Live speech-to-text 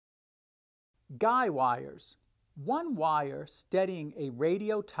Guy wires. One wire steadying a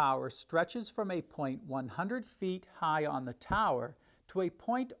radio tower stretches from a point 100 feet high on the tower to a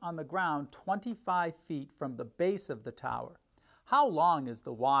point on the ground 25 feet from the base of the tower. How long is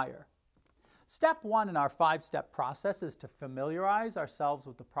the wire? Step one in our 5-step process is to familiarize ourselves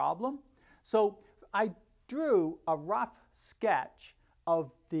with the problem. So I drew a rough sketch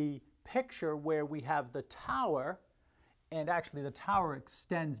of the picture where we have the tower, and actually the tower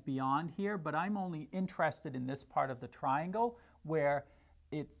extends beyond here, but I'm only interested in this part of the triangle where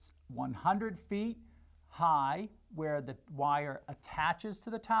it's 100 feet high, where the wire attaches to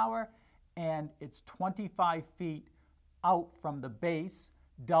the tower, and it's 25 feet out from the base.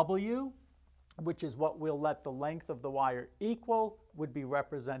 W, which is what we'll let the length of the wire equal, would be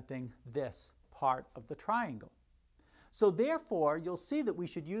representing this part of the triangle. So therefore, you'll see that we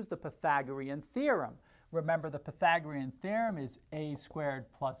should use the Pythagorean theorem. Remember, the Pythagorean theorem is a squared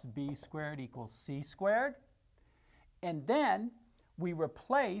plus b squared equals c squared. And then we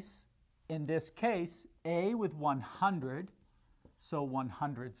replace, in this case, a with 100, so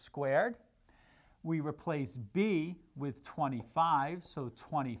 100 squared. We replace b with 25, so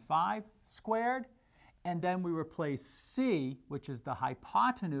 25 squared. And then we replace c, which is the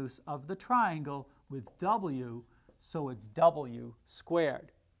hypotenuse of the triangle, with w, so it's w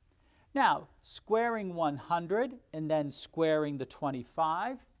squared. Now, squaring 100 and then squaring the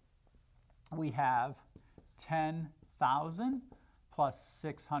 25, we have 10,000 plus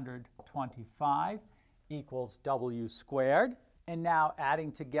 625 equals w squared. And now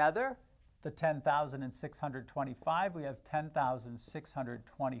adding together the 10,000 and 625, we have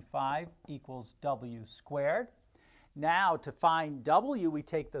 10,625 equals w squared. Now to find w, we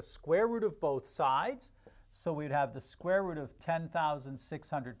take the square root of both sides. So we'd have the square root of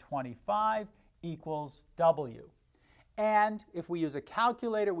 10,625 equals w. And if we use a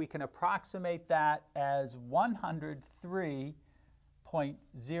calculator, we can approximate that as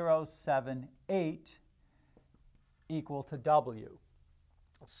 103.078 equal to w.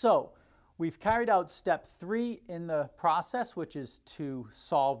 So we've carried out step 3 in the process, which is to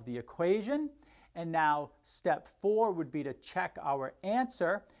solve the equation. And now step 4 would be to check our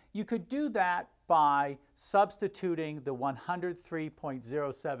answer. You could do that by substituting the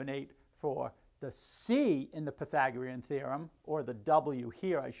 103.078 for the c in the Pythagorean theorem, or the w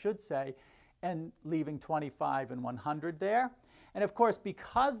here, I should say, and leaving 25 and 100 there. And of course,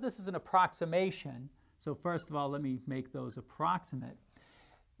 because this is an approximation, so first of all, let me make those approximate.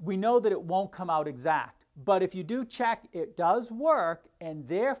 We know that it won't come out exact, but if you do check, it does work, and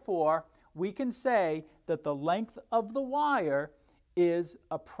therefore we can say that the length of the wire is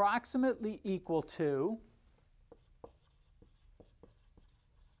approximately equal to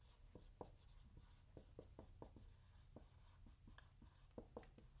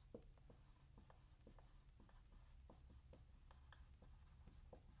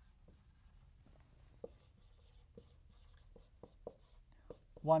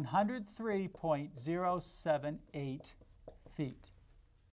 103.078 feet.